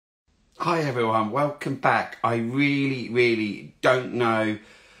Hi everyone, welcome back. I really don't know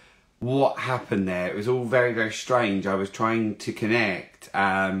what happened there. It was all very strange. I was trying to connect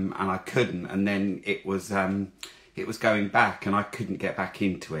and I couldn't, and then it was going back and I couldn't get back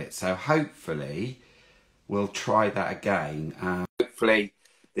into it. So hopefully we'll try that again. Hopefully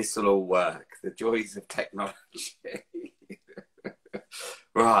this will all work. The joys of technology.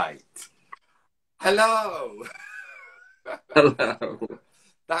 Right. Hello. Hello.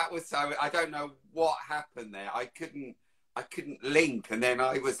 That was so. I don't know what happened there. I couldn't link, and then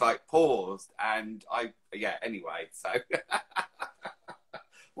I was like paused, and yeah. Anyway, so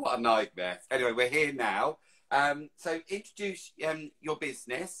what a nightmare. Anyway, we're here now. So introduce your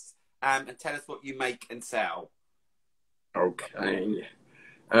business and tell us what you make and sell. Okay.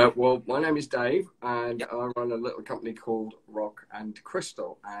 Well, my name is Dave, and I run a little company called Rock and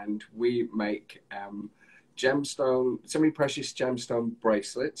Crystal, and we make semi-precious gemstone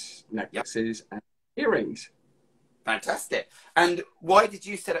bracelets, necklaces, and earrings. Fantastic. And why did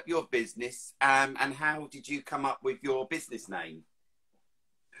you set up your business? And how did you come up with your business name?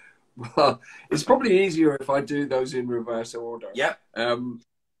 Well, it's probably easier if I do those in reverse order. Yep.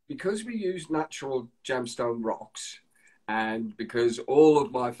 Because we use natural gemstone rocks, and because all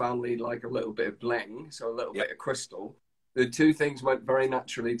of my family like a little bit of bling, so a little bit of crystal, the two things went very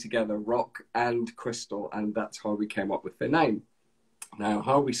naturally together, rock and crystal, and that's how we came up with the name. Now,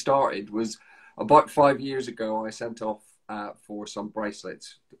 how we started was about 5 years ago. I sent off for some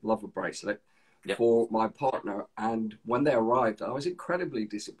bracelets, love a bracelet, for my partner, and when they arrived, I was incredibly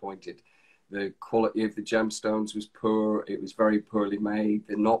disappointed. The quality of the gemstones was poor. It was very poorly made.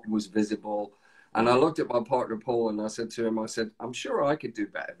 The knot was visible. And I looked at my partner, Paul, and I said to him, I'm sure I could do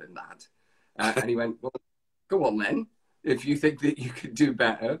better than that. And he went, well, go on then. If you think that you could do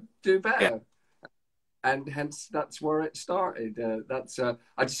better, do better. Yeah. And hence, that's where it started.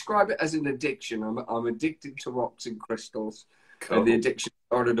 I describe it as an addiction. I'm addicted to rocks and crystals. Cool. And the addiction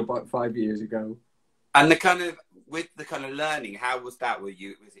started about 5 years ago. And with the kind of learning, how was that? Was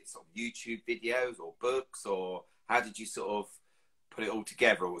it sort of YouTube videos or books, or how did you sort of put it all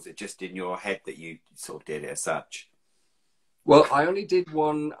together, or was it just in your head that you sort of did it as such? Well, I only did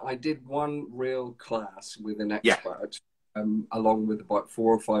one. I did one real class with an expert, along with about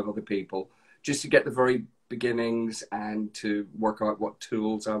 4 or 5 other people, just to get the very beginnings and to work out what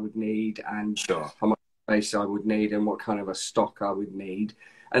tools I would need and how much space I would need and what kind of a stock I would need.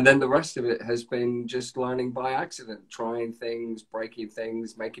 And then the rest of it has been just learning by accident, trying things, breaking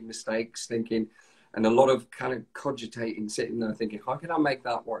things, making mistakes, thinking, and a lot of kind of cogitating, sitting there thinking, how can I make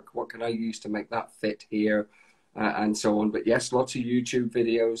that work? What can I use to make that fit here? And so on. But yes, lots of YouTube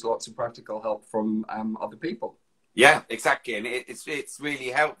videos, lots of practical help from other people. Yeah, exactly. And it's really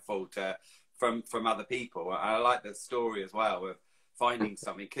helpful from other people. I like that story as well of finding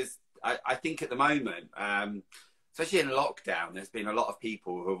something, because I think at the moment, especially in lockdown, there's been a lot of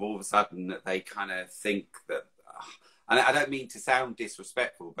people who have all of a sudden that they kind of think that, and I don't mean to sound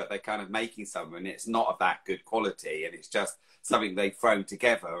disrespectful, but they're kind of making something and it's not of that good quality, and it's just something they've thrown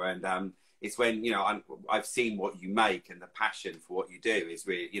together. And it's when, I've seen what you make, and the passion for what you do is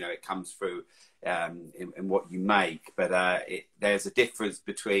really, it comes through in what you make. But there's a difference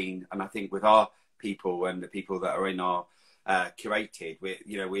between, and I think with our people and the people that are in our Curated,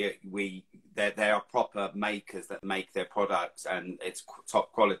 they are proper makers that make their products, and it's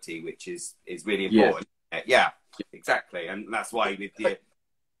top quality, which is really important. Yeah, exactly. And that's why we did.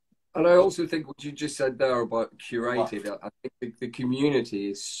 And I also think what you just said there about Curated, I think the community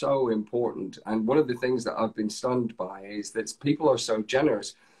is so important. And one of the things that I've been stunned by is that people are so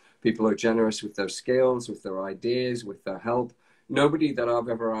generous. People are generous with their skills, with their ideas, with their help. Nobody that I've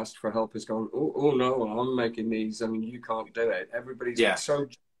ever asked for help has gone, oh no, I'm making these and you can't do it. Everybody's been so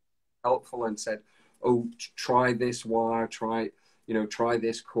helpful and said, oh, try this wire, try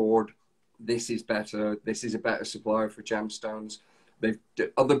this cord. This is better. This is a better supplier for gemstones.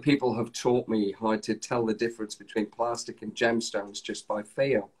 Other people have taught me how to tell the difference between plastic and gemstones just by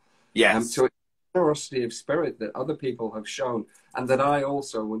feel. Yes. So it's generosity of spirit that other people have shown, and that I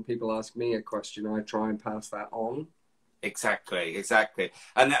also, when people ask me a question, I try and pass that on. Exactly.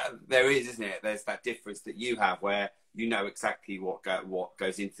 And there is, isn't it? There's that difference that you have where you know exactly what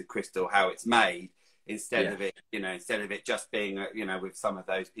goes into the crystal, how it's made, instead of it just being, with some of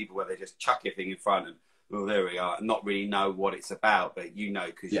those people where they just chuck everything in front and, well, there we are, and not really know what it's about, but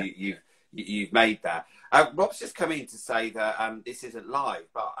because you've made that. Rob's just come in to say that this isn't live,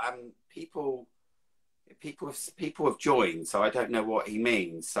 but people have joined, so I don't know what he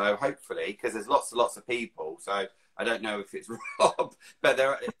means. So hopefully, because there's lots and lots of people, so I don't know if it's Rob, but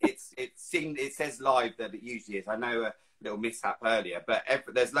it says live that it usually is. I know little mishap earlier, but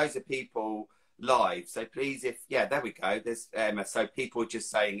there's loads of people live. So please, there we go. There's Emma. So people just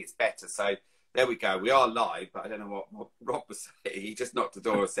saying it's better. So there we go. We are live, but I don't know what Rob was saying. He just knocked the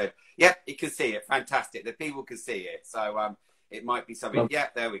door and said, yep, he can see it. Fantastic. The people can see it. So it might be something. Yeah,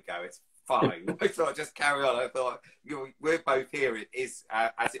 there we go. It's fine. I thought, just carry on. I thought, we're both here. It is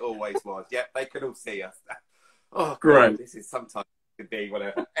as it always was. Yep, they can all see us. Oh, great. This is sometimes could be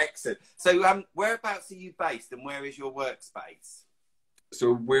whatever. Excellent. So whereabouts are you based and where is your workspace?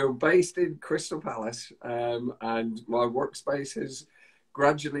 So we're based in Crystal Palace, and my workspace has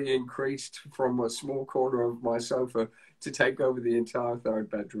gradually increased from a small corner of my sofa to take over the entire third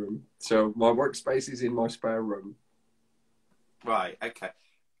bedroom. So my workspace is in my spare room. Right, okay.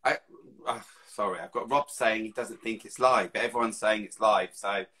 Sorry, I've got Rob saying he doesn't think it's live, but everyone's saying it's live, so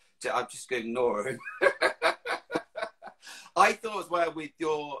I'm just going to ignore him. I thought as well with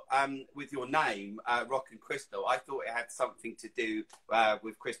your name, Rock and Crystal, I thought it had something to do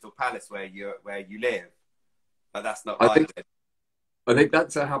with Crystal Palace where you live, but that's not right. I think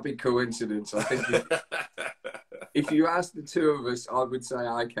that's a happy coincidence. I think if you asked the two of us, I would say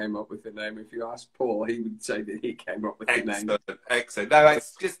I came up with the name. If you asked Paul, he would say that he came up with the name. Excellent. No,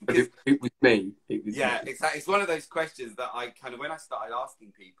 it's just because it was me. Exactly. It's one of those questions that I kind of, when I started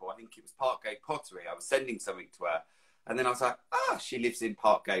asking people, I think it was Parkgate Pottery, I was sending something to her, and then I was like, she lives in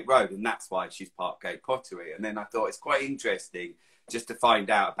Parkgate Road, and that's why she's Parkgate Pottery. And then I thought it's quite interesting just to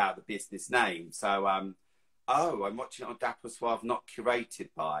find out about the business name. So, I'm watching it on Dapper Suave, not curated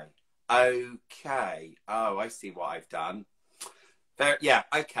by. Okay. Oh, I see what I've done. Yeah,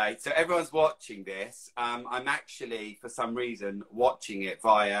 okay. So everyone's watching this. I'm actually, for some reason, watching it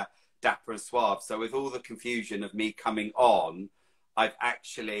via Dapper Suave. So with all the confusion of me coming on, I've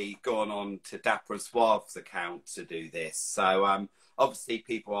actually gone on to Dapper Suave's account to do this. So obviously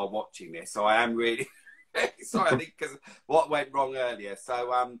people are watching this. So I am really sorry, I think, because what went wrong earlier.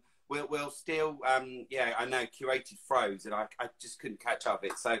 So we'll still, I know Curated froze and I just couldn't catch up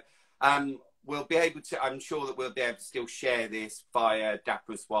with it. So we'll be able to, I'm sure that we'll be able to still share this via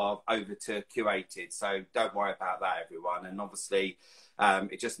Dapper Suave over to Curated. So don't worry about that, everyone. And obviously,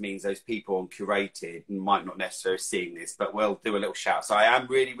 it just means those people on Curated might not necessarily seeing this, but we'll do a little shout. So I am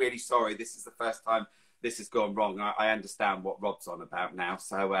really, really sorry. This is the first time this has gone wrong. I understand what Rob's on about now.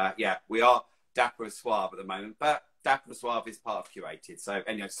 So we are Dapper Suave at the moment, but Dapper Suave is part of Curated. So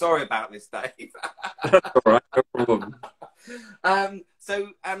anyway, sorry about this, Dave. That's all right, no problem.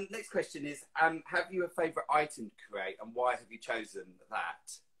 Next question is, have you a favourite item to create and why have you chosen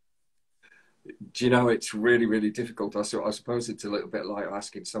that? Do you know, it's really, really difficult. I suppose it's a little bit like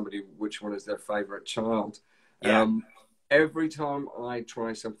asking somebody which one is their favourite child. Yeah. Every time I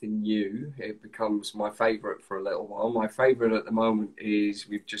try something new, it becomes my favourite for a little while. My favourite at the moment is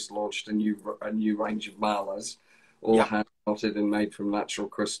we've just launched a new range of malas, all hand knotted and made from natural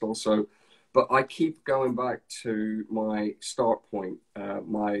crystal. So, but I keep going back to my start point,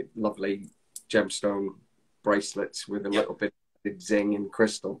 my lovely gemstone bracelets with a little bit of zing and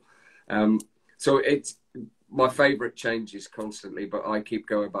crystal. So it's my favorite changes constantly, but I keep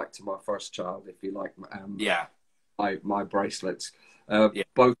going back to my first child, if you like. My bracelets.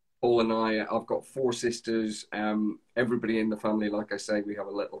 Both Paul and I've got 4 sisters. Everybody in the family, like I say, we have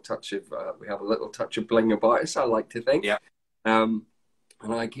a little touch of bling about us, I like to think. Yeah. And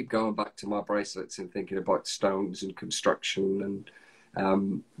I keep going back to my bracelets and thinking about stones and construction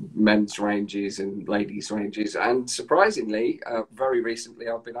and men's ranges and ladies' ranges. And surprisingly, very recently,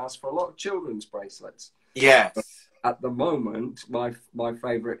 I've been asked for a lot of children's bracelets. Yes. But at the moment, my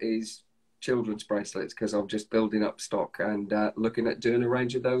favourite is children's bracelets because I'm just building up stock and looking at doing a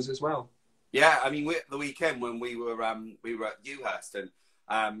range of those as well. Yeah, I mean, the weekend when we were at Ewhurst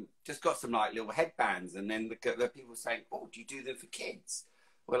and just got some like little headbands, and then the people were saying, "Oh, do you do them for kids?"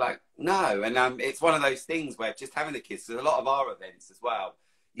 We're like, "No," and it's one of those things where just having the kids. There's a lot of our events as well.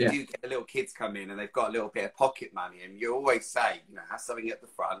 You do get the little kids come in and they've got a little bit of pocket money, and you always say, have something at the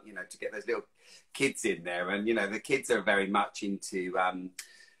front, to get those little kids in there, and the kids are very much into.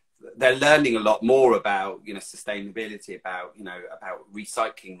 They're learning a lot more about sustainability, about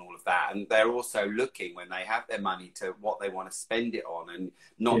recycling and all of that, and they're also looking when they have their money to what they want to spend it on, and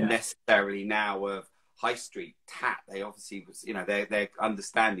not necessarily now of high street tat. They obviously they're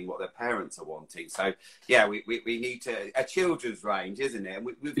understanding what their parents are wanting. So we need a children's range, isn't it? And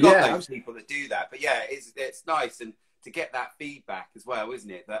we've got those people that do that, but it's nice and to get that feedback as well, isn't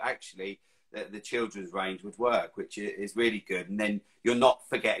it? That actually the children's range would work, which is really good. And then you're not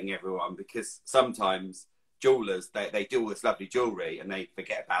forgetting everyone, because sometimes jewellers, they do all this lovely jewellery and they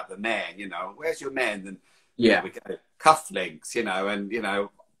forget about the men, where's your men? And we go cufflinks, and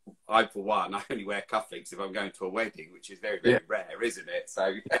I, for one, I only wear cufflinks if I'm going to a wedding, which is very, Yeah, very rare, isn't it?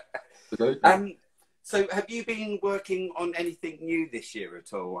 So, absolutely. um, so have you been working on anything new this year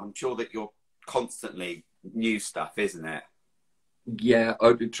at all? I'm sure that you're constantly new stuff, isn't it? Yeah,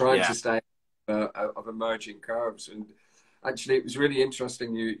 I've been trying Yeah. to stay out of emerging curves. And actually, it was really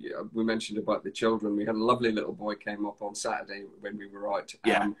interesting. We mentioned about the children. We had a lovely little boy came up on Saturday when we were out.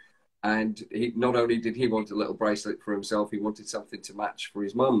 Yeah. And he not only did he want a little bracelet for himself, he wanted something to match for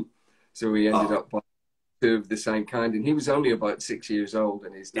his mum. So we ended Oh, up buying two of the same kind. And he was only about 6 years old,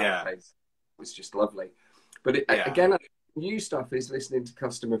 and his dad yeah. paid. It was just lovely. But Yeah. again, new stuff is listening to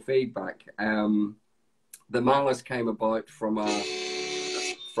customer feedback. The malas came about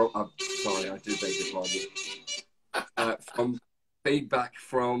sorry, I do beg your pardon. From feedback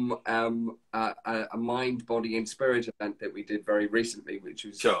from a mind, body, and spirit event that we did very recently, which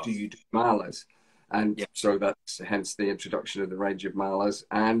was Sure. "Do you do malas?" And Yeah. so that's hence the introduction of the range of malas.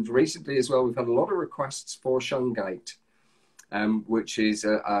 And recently as well, we've had a lot of requests for shungite, which is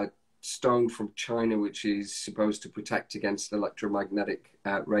a stone from China, which is supposed to protect against electromagnetic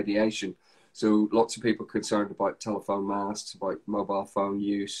radiation. So lots of people concerned about telephone masts, about mobile phone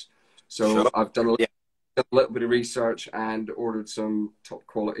use. So Sure. I've done Yeah. a little bit of research and ordered some top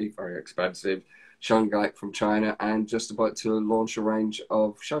quality, very expensive shungite from China, and just about to launch a range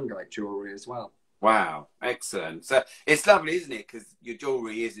of shungite jewelry as well. Wow. Excellent. So it's lovely, isn't it? Because your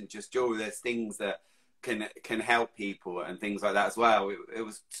jewelry isn't just jewelry. There's things that can help people and things like that as well. It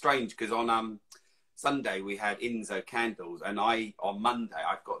was strange because on Sunday we had Inzo candles, and on Monday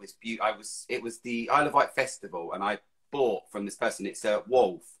I've got this it was the Isle of Wight festival, and I bought from this person. It's a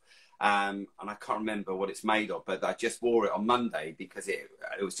wolf, and I can't remember what it's made of, but I just wore it on Monday because it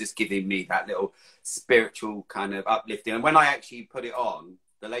was just giving me that little spiritual kind of uplifting. And when I actually put it on,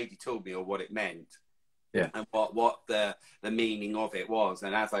 the lady told me what it meant. Yeah. And what the meaning of it was.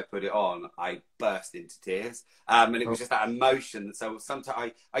 And as I put it on, I burst into tears. And it was just that emotion. So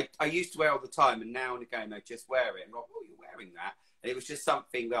sometimes I used to wear all the time, and now and again I just wear it. And I'm like, oh, you're wearing that. And it was just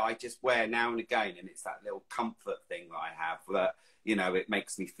something that I just wear now and again. And it's that little comfort thing that I have that, it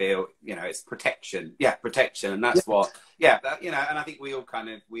makes me feel, it's protection. Yeah, protection. And that's what, and I think we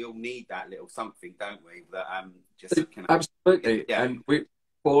all need that little something, don't we? That Absolutely. Yeah. And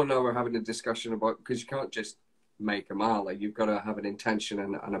Paul and I were having a discussion about, because you can't just make a mala, you've got to have an intention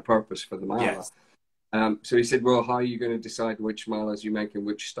and a purpose for the mala. Yes. So he said, well, how are you going to decide which malas you make and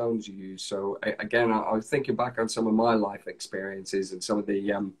which stones you use? So again, I was thinking back on some of my life experiences and some of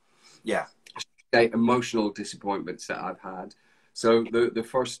the emotional disappointments that I've had. So the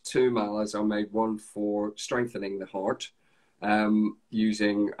first two malas, I made one for strengthening the heart,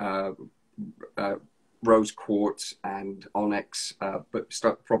 using rose quartz and onyx,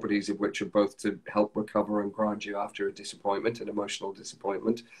 but properties of which are both to help recover and ground you after a disappointment, an emotional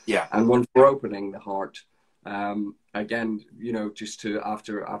disappointment. Yeah. And one for opening the heart. Again, just to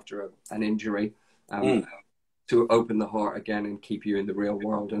after an injury, to open the heart again and keep you in the real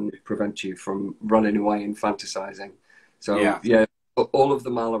world and prevent you from running away and fantasizing. So yeah, all of the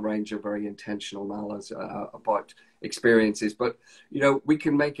mala range are very intentional malas about experiences, but we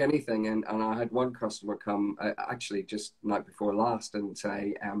can make anything. And I had one customer come actually just night before last and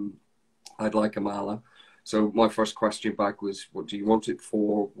say, I'd like a mala. So my first question back was, what do you want it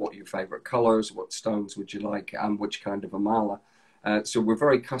for? What are your favorite colors? What stones would you like? And which kind of a mala? So we're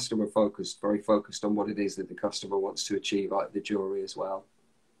very customer focused, very focused on what it is that the customer wants to achieve out of the jewelry as well.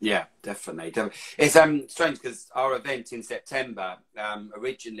 Yeah, definitely. It's strange because our event in September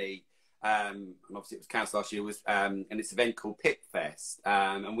originally, and obviously it was cancelled last year, was and it's an event called Pip Fest,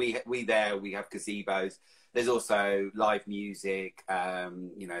 and we have gazebos. There's also live music.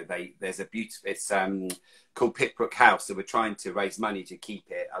 There's a beautiful. It's called Pitbrook House, so we're trying to raise money to keep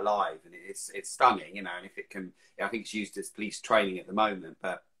it alive, and it's stunning, and if it can, I think it's used as police training at the moment,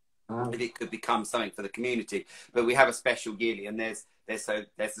 but if it could become something for the community. But we have a special yearly, and there's the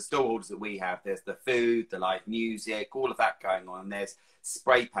stallholders that we have. There's the food, the live music, all of that going on. And there's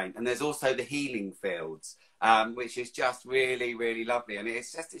spray paint, and there's also the healing fields, which is just really, really lovely. And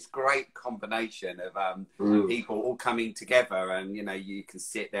it's just this great combination of people all coming together, and you can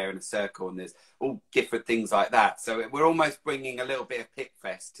sit there in a circle, and there's all different things like that. So we're almost bringing a little bit of Pit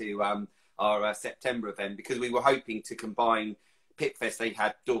Fest to our September event, because we were hoping to combine Pit Fest. They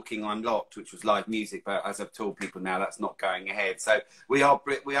had Dorking Unlocked, which was live music, but as I've told people now, that's not going ahead. So we are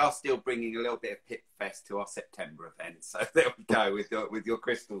still bringing a little bit of Pit Fest to our September event. So there we go with your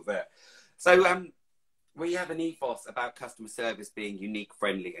crystals there. So we have an ethos about customer service being unique,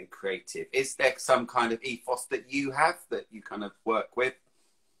 friendly, and creative. Is there some kind of ethos that you have that you kind of work with?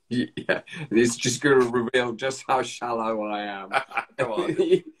 Yeah, it's just going to reveal just how shallow I am. Go on.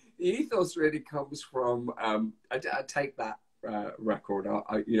 The ethos really comes from I take that record.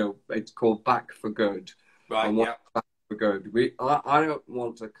 You know, it's called Back for Good. Right. And what Yeah. Back for Good? I don't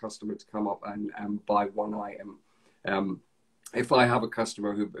want a customer to come up and buy one item. If I have a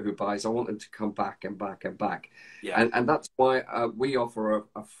customer who buys, I want them to come back and back and back. Yeah. And that's why we offer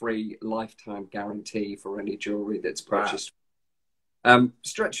a free lifetime guarantee for any jewelry that's purchased. Wow.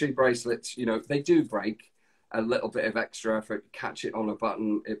 Stretchy bracelets, you know, they do break. A little bit of extra effort, catch it on a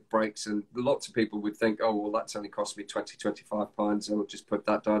button, it breaks. And lots of people would think, oh, well, that's only cost me 20, 25 pounds. And we'll just put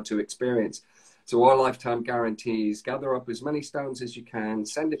that down to experience. So our lifetime guarantees, gather up as many stones as you can,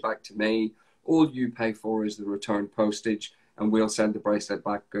 send it back to me. All you pay for is the return postage, and we'll send the bracelet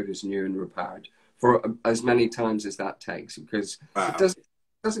back good as new and repaired for as many times as that takes, because it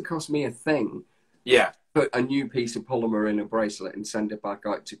doesn't cost me a thing. Yeah. Put a new piece of polymer in a bracelet and send it back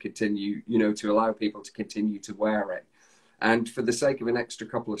out to continue, you know, to allow people to continue to wear it. And for the sake of an extra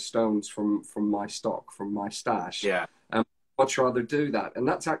couple of stones from my stock, from my stash, Yeah. I'd much rather do that. And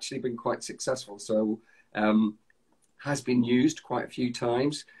that's actually been quite successful. So has been used quite a few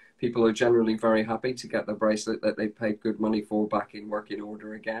times. People are generally very happy to get the bracelet that they've paid good money for back in working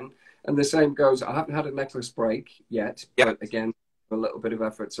order again. And the same goes, I haven't had a necklace break yet, but again, a little bit of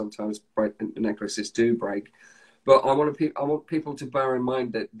effort, sometimes necklaces do break. But I want people to bear in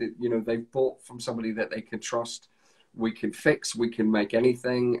mind that you know, they've bought from somebody that they can trust. We can fix, we can make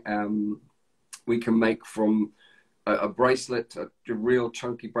anything. We can make from a bracelet, a real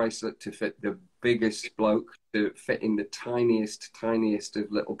chunky bracelet to fit the biggest bloke, to fit in the tiniest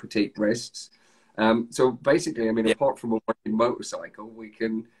of little petite wrists. So basically, I mean, apart from a working motorcycle, we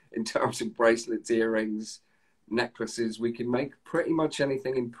can, in terms of bracelets, earrings, necklaces, we can make pretty much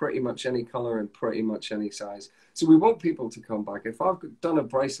anything in pretty much any color and pretty much any size. So we want people to come back. If I've done a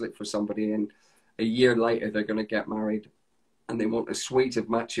bracelet for somebody and a year later they're going to get married and they want a suite of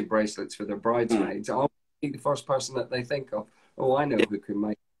matching bracelets for their bridesmaids, I'll be the first person that they think of. Oh, I know who can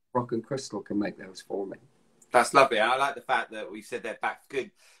make. Rock and Crystal can make those for me. That's lovely. I like the fact that we said they're back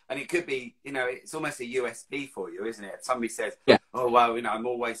good. And it could be, you know, it's almost a USP for you, isn't it? If somebody says, oh, well, you know, I'm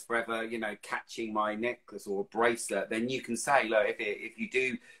always forever, you know, catching my necklace or bracelet, then you can say, look, if you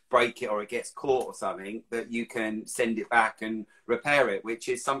do break it or it gets caught or something, that you can send it back and repair it, which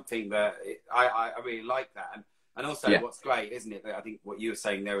is something that I really like that. And also what's great, isn't it, that I think what you were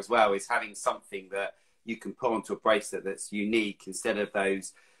saying there as well, is having something that you can put onto a bracelet that's unique instead of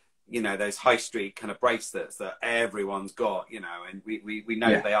those, you know, those high street kind of bracelets that everyone's got, you know, and we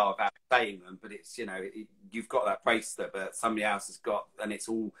know they are about saying them, but it's, you know, you've got that bracelet, but somebody else has got, and it's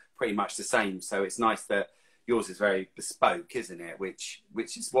all pretty much the same. So it's nice that yours is very bespoke, isn't it? Which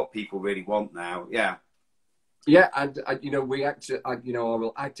is what people really want now. Yeah. Yeah. And, you know, I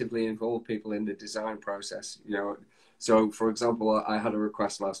will actively involve people in the design process, you know. So, for example, I had a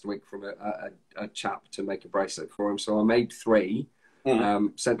request last week from a chap to make a bracelet for him. So I made 3.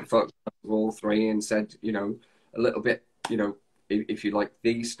 Sent the photos of all 3 and said, you know, a little bit, you know, if you like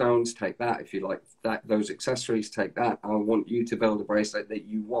these stones, take that. If you like those accessories, take that. I want you to build a bracelet that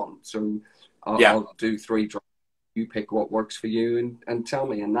you want. So I'll do 3 drops. You pick what works for you and tell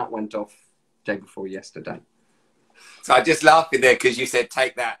me. And that went off day before yesterday. So I just laughed in there because you said,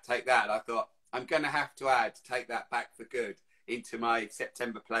 take that. And I thought, I'm going to have to add Take That Back for Good into my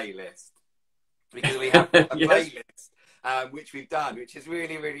September playlist, because we have a playlist. Which we've done, which is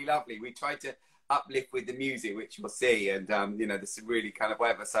really, really lovely. We tried to uplift with the music, which you'll see, and you know, this is really kind of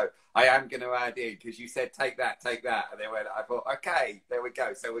whatever. So I am going to add in, because you said take that, and then I thought, okay, there we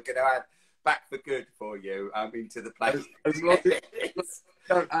go. So we're going to add Back for Good for you into the playlist.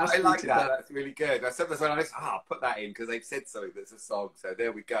 I like that. That's really good. Sometimes when I listen, I'll put that in because they've said something that's a song. So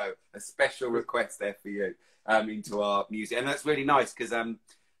there we go, a special request there for you into our music, and that's really nice because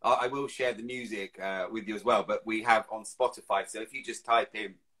I will share the music with you as well, but we have on Spotify. So if you just type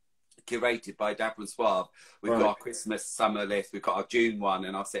in Curated by Dapper Suave, we've got our Christmas summer list, we've got our June one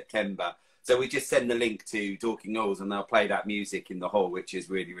and our September. So we just send the link to Dorking Knowles and they'll play that music in the hall, which is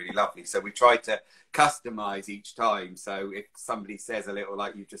really, really lovely. So we try to customize each time. So if somebody says a little,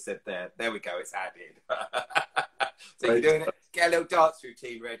 like you just said there we go, it's added. So you're doing it, get a little dance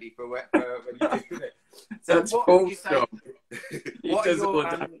routine ready for when you do it. So that's what would you say?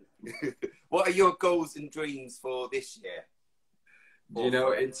 What are your goals and dreams for this year? You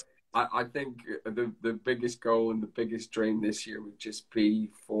know, I think the biggest goal and the biggest dream this year would just be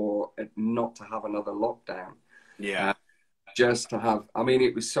for it not to have another lockdown. Yeah. Just to have, I mean,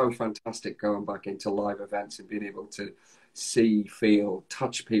 it was so fantastic going back into live events and being able to see, feel,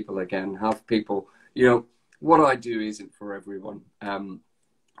 touch people again, have people, you know, what I do isn't for everyone.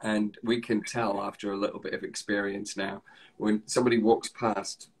 And we can tell after a little bit of experience now, when somebody walks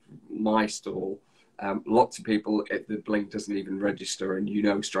past my stall, lots of people, the bling doesn't even register, and you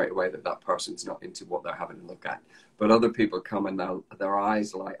know straight away that that person's not into what they're having a look at. But other people come and their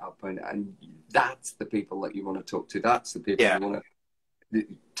eyes light up, and that's the people that you want to talk to. That's the people you want to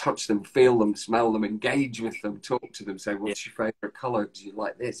touch them, feel them, smell them, engage with them, talk to them, say, what's your favorite color? Do you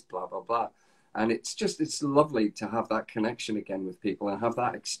like this? Blah, blah, blah. And it's lovely to have that connection again with people and have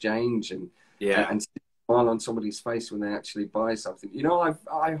that exchange and smile on somebody's face when they actually buy something. You know,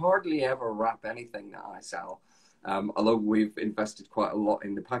 I hardly ever wrap anything that I sell, although we've invested quite a lot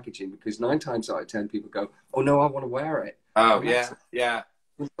in the packaging, because 9 times out of 10 people go, oh no, I want to wear it. Oh,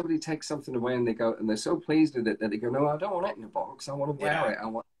 when somebody takes something away and they go, and they're so pleased with it that they go, no, I don't want it in a box. I want to wear it. I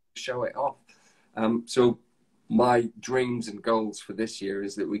want to show it off. So my dreams and goals for this year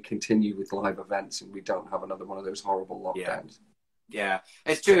is that we continue with live events and we don't have another one of those horrible lockdowns. Yeah,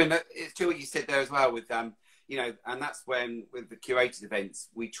 it's true. And it's true what you said there as well with, you know, and that's when with the curated events,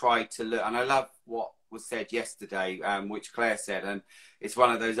 we try to look, and I love what was said yesterday, which Claire said, and it's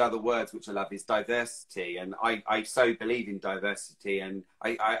one of those other words which I love is diversity. And I so believe in diversity, and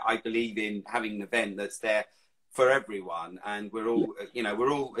I believe in having an event that's there for everyone. And we're all, you know, we're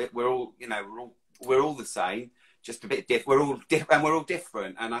all the same, just a bit different. We're all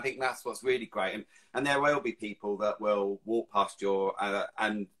different. And I think that's what's really great. And there will be people that will walk past your,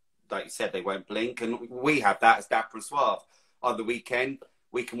 and like you said, they won't blink. And we have that as Dapper Suave. On the weekend,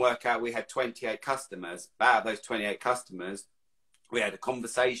 we can work out we had 28 customers. Out of those 28 customers, we had a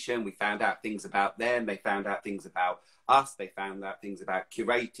conversation. We found out things about them. They found out things about us. They found out things about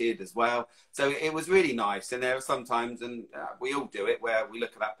Curated as well. So it was really nice. And there are sometimes, and we all do it, where we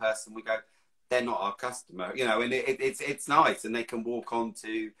look at that person, we go, they're not our customer, you know, and it's nice, and they can walk on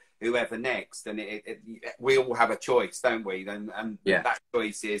to whoever next, and we all have a choice, don't we? And that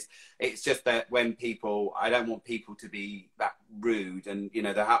choice is, it's just that when people, I don't want people to be that rude, and you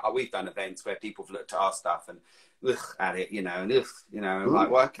know, we've done events where people have looked at our stuff and at it, you know, and like,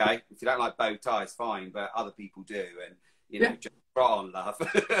 well, okay, if you don't like bow ties, fine, but other people do, and you know, just try on, love,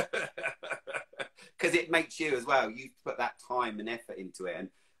 because it makes you as well. You put that time and effort into it, and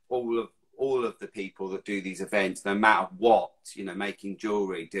all of the people that do these events, no matter what, you know, making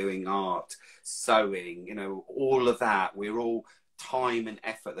jewellery, doing art, sewing, you know, all of that, we're all time and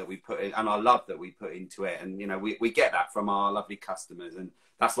effort that we put in, and I love that we put into it. And, you know, we get that from our lovely customers. And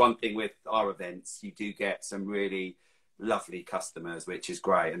that's one thing with our events, you do get some really lovely customers, which is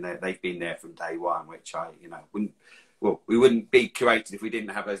great. And they've been there from day one, which we wouldn't be Curated if we didn't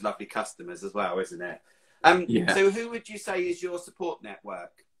have those lovely customers as well, isn't it? So who would you say is your support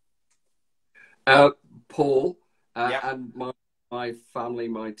network? Paul and my family,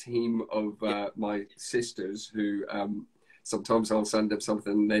 my team of my sisters, who sometimes I'll send them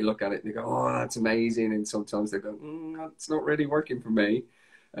something and they look at it and they go, oh, that's amazing, and sometimes they go, that's not really working for me.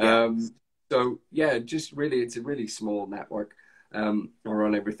 So yeah, just really, it's a really small network. I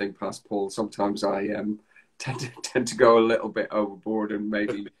run everything past Paul. Sometimes I tend to go a little bit overboard and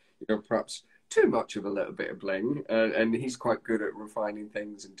maybe you know, perhaps too much of a little bit of bling, and he's quite good at refining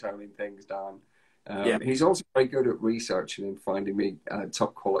things and toning things down. He's also very good at researching and finding me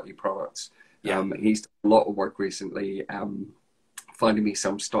top quality products. He's done a lot of work recently finding me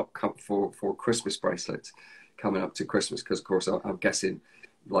some stock for Christmas bracelets coming up to Christmas, because of course I'm guessing,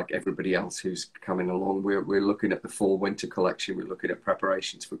 like everybody else who's coming along, we're looking at the fall winter collection, we're looking at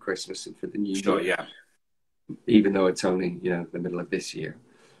preparations for Christmas and for the new year, even though it's only, you know, the middle of this year.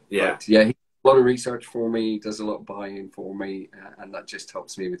 But, he does a lot of research for me, does a lot of buy-in for me, and that just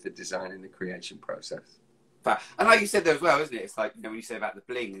helps me with the design and the creation process. And like you said there as well, isn't it? It's like, you know, when you say about the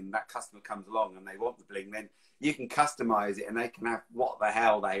bling and that customer comes along and they want the bling, then you can customize it and they can have what the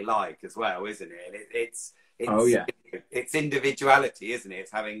hell they like as well, isn't it? It's individuality, isn't it?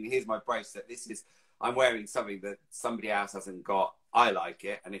 It's having, here's my bracelet, I'm wearing something that somebody else hasn't got. I like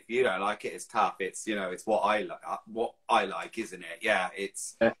it, and if you don't like it, it's tough. It's, you know, it's what I like, isn't it? Yeah,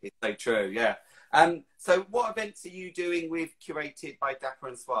 it's so true. Yeah. So what events are you doing with Curated by Dapper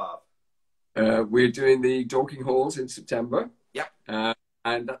and Suave? We're doing the Dorking Halls in September. Yep.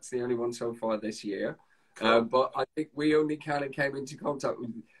 And that's the only one so far this year. Cool. But I think we only kind of came into contact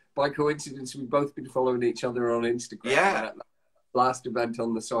with, by coincidence, we've both been following each other on Instagram. Yeah. Last event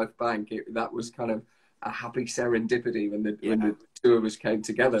on the South Bank, that was kind of a happy serendipity when the two of us came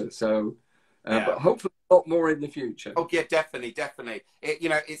together. So, but hopefully a lot more in the future. Oh yeah, definitely. You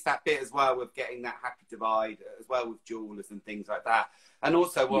know, it's that bit as well with getting that happy divide as well with jewellers and things like that. And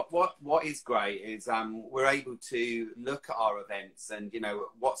also, what is great is we're able to look at our events and, you know,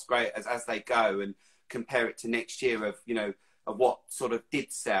 what's great as they go and compare it to next year of, you know, of what sort of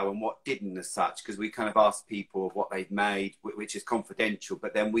did sell and what didn't as such, because we kind of ask people of what they've made, which is confidential,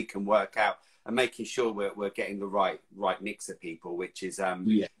 but then we can work out and making sure we're getting the right mix of people, which is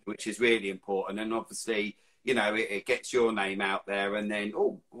really important. And obviously, you know, it gets your name out there, and then,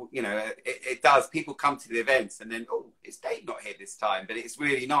 you know, it does. People come to the events and then, is Dave not here this time? But it's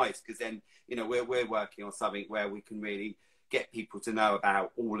really nice because then, you know, we're working on something where we can really get people to know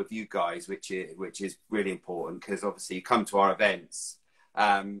about all of you guys, which is really important, because obviously you come to our events,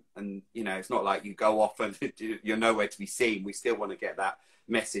 and, you know, it's not like you go off and you're nowhere to be seen. We still want to get that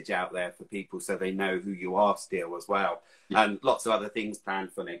message out there for people so they know who you are still as well. Yeah. And lots of other things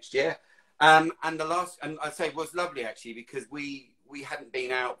planned for next year. And the last, and I'd say, was lovely actually, because we hadn't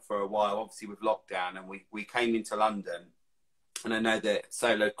been out for a while, obviously with lockdown, and we came into London, and I know that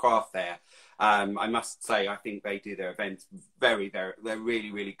Solo Craft Fair, I must say, I think they do their events they're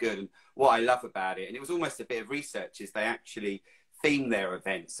really, really good. And what I love about it, and it was almost a bit of research, is they actually theme their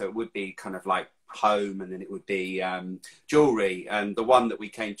events. So it would be kind of like home, and then it would be jewellery. And the one that we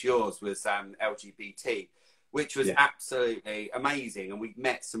came to yours was LGBT, which was absolutely amazing. And we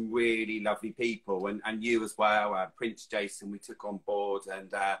met some really lovely people, and you as well, Prince Jason, we took on board,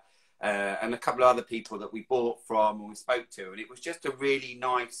 and a couple of other people that we bought from and we spoke to. And it was just a really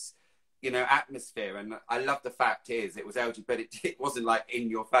nice, you know, atmosphere. And I love the fact is it was LGBT, but it wasn't like in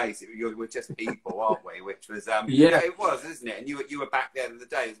your face. We're just people, aren't we? Which was, yeah, it was, isn't it? And you were back there the other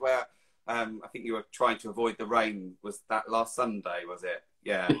day as well. I think you were trying to avoid the rain. Was that last Sunday, was it?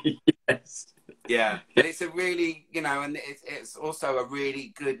 Yeah. Yes. Yeah. And it's a really, you know, and it's also a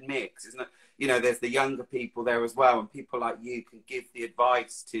really good mix, isn't it? You know, there's the younger people there as well, and people like you can give the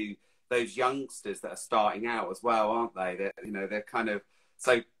advice to those youngsters that are starting out as well, aren't they? That, you know, they're kind of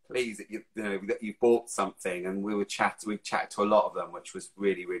so pleased that you know that you bought something, and we've chatted to a lot of them, which was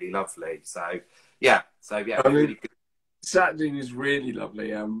really, really lovely. So yeah, really good. Saturday was really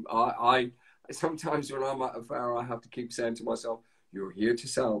lovely. I sometimes when I'm at a fair, I have to keep saying to myself, "You're here to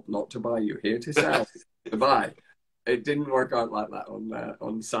sell, not to buy. You're here to sell, to buy." It didn't work out like that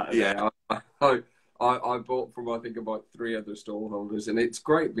on Saturday. Yeah. I bought from, I think, about 3 other stall holders, and it's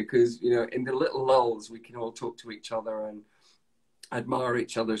great because, you know, in the little lulls we can all talk to each other and admire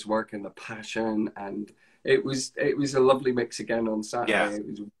each other's work and the passion. And it was a lovely mix again on Saturday. Yeah. It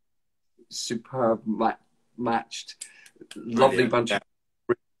was superb, matched, lovely bunch of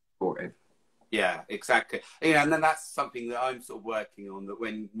supportive. Yeah, exactly. You know, and then that's something that I'm sort of working on, that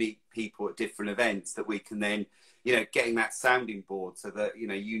when meet people at different events, that we can then, you know, getting that sounding board so that,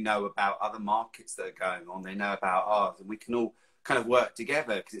 you know about other markets that are going on, they know about ours, and we can all kind of work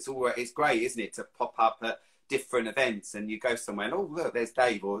together, because it's great, isn't it, to pop up at different events and you go somewhere and, oh, look, there's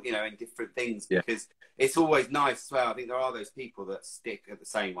Dave, or, you know, in different things, because it's always nice as well. I think there are those people that stick at the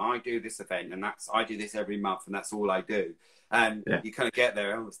same, I do this event and I do this every month and that's all I do. And you kind of get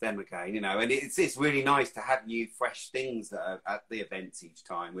there, oh, it's them again, you know. And it's really nice to have new, fresh things that are at the events each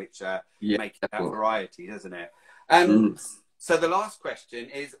time, which make that variety, doesn't it? So the last question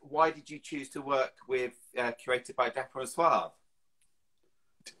is, why did you choose to work with Curated by Dapper Suave?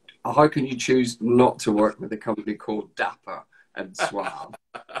 How can you choose not to work with a company called Dapper and Suave?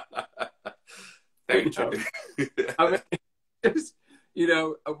 Very true. I mean, just, you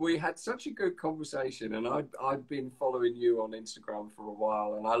know, we had such a good conversation, and I've been following you on Instagram for a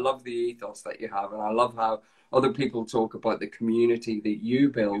while, and I love the ethos that you have, and I love how other people talk about the community that you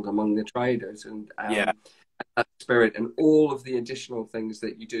build among the traders, and that spirit, and all of the additional things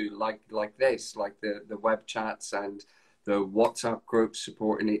that you do, like this, like the web chats and the WhatsApp groups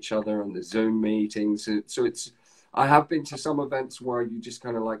supporting each other and the Zoom meetings. So I have been to some events where you just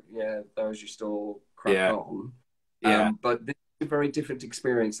kind of like, there's your stall, crack on. But this is a very different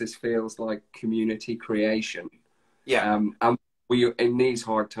experience. This feels like community creation. And we, in these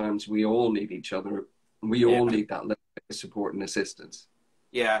hard times, we all need each other. We all need that little bit of support and assistance.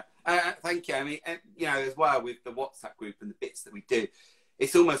 Yeah, thank you. I mean, you know, as well with the WhatsApp group and the bits that we do,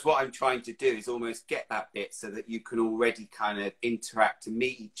 it's almost what I'm trying to do is almost get that bit so that you can already kind of interact and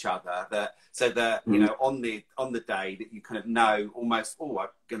meet each other. So that you know, on the day that you kind of know almost, oh, I'm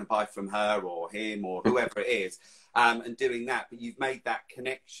going to buy from her or him or whoever it is, and doing that. But you've made that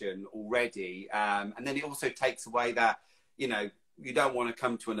connection already, and then it also takes away that, you know, you don't want to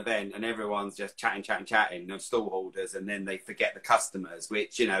come to an event and everyone's just chatting, you know, stall holders, and then they forget the customers,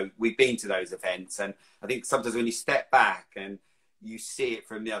 which, you know, we've been to those events. And I think sometimes when you step back and, you see it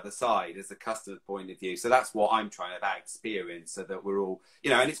from the other side as a customer's point of view. So that's what I'm trying to that experience, so that we're all, you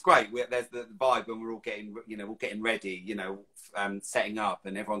know, and it's great. There's the vibe when we're all getting, you know, we're getting ready, you know, setting up,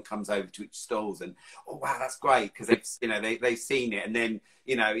 and everyone comes over to each stalls, and oh wow, that's great, because it's, you know, they've seen it, and then,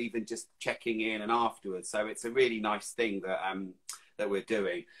 you know, even just checking in and afterwards. So it's a really nice thing that that we're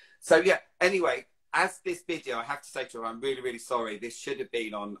doing. So yeah, anyway, as this video, I have to say to you, I'm really, really sorry. This should have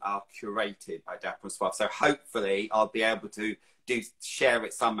been on our Curated by Dapper Suave. So hopefully I'll be able to share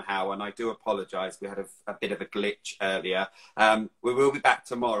it somehow, and I do apologise. We had a bit of a glitch earlier. We will be back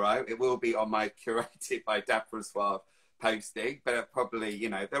tomorrow. It will be on my Curated by Dapper Suave posting, but probably, you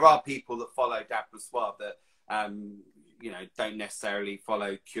know, there are people that follow Dapper Suave that you know, don't necessarily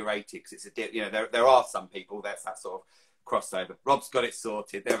follow Curated, because it's a, you know, there are some people that's that sort of crossover. Rob's got it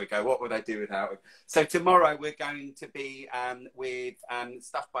sorted. There we go. What would I do without him? So tomorrow we're going to be with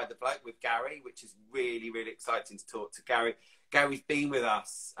Stuff by the Bloke with Gary, which is really, really exciting to talk to Gary. Gary's been with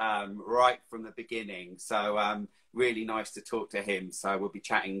us right from the beginning, so really nice to talk to him. So we'll be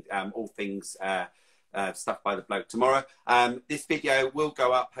chatting all things Stuff by the Bloke tomorrow. This video will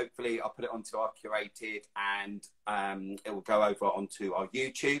go up. Hopefully I'll put it onto our Curated, and it will go over onto our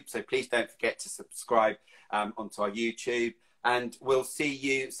YouTube. So please don't forget to subscribe onto our YouTube, and we'll see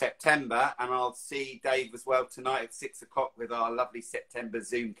you September, and I'll see Dave as well tonight at 6 o'clock with our lovely September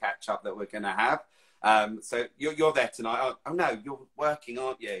Zoom catch up that we're going to have. So you're there tonight. Oh no, you're working,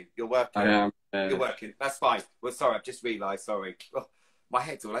 aren't you? You're working. I am. You're working. That's fine. Well, sorry, I've just realised. Sorry. Oh, my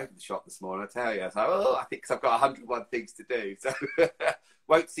head's all over the shop this morning, I tell you. So, oh, I think 'cause I've got 101 things to do. So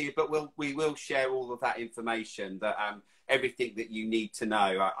won't see you, but we will share all of that information, that everything that you need to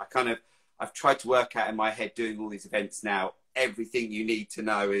know. I've tried to work out in my head, doing all these events now, everything you need to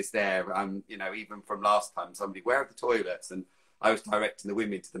know is there. You know, even from last time, somebody, where are the toilets? And I was directing the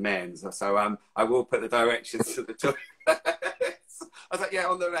women to the men's. So I will put the directions to the toilets. I was like, yeah,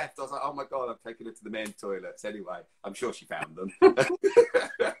 on the left. I was like, oh my God, I've taken her to the men's toilets. Anyway, I'm sure she found them.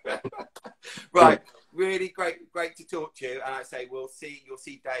 Right, really great to talk to you. And I say, you'll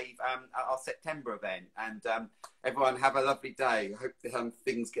see Dave at our September event. And everyone have a lovely day. I hope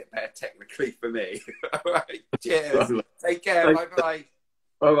things get better technically for me. All right, cheers. Take care. Bye-bye.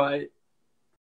 Bye-bye.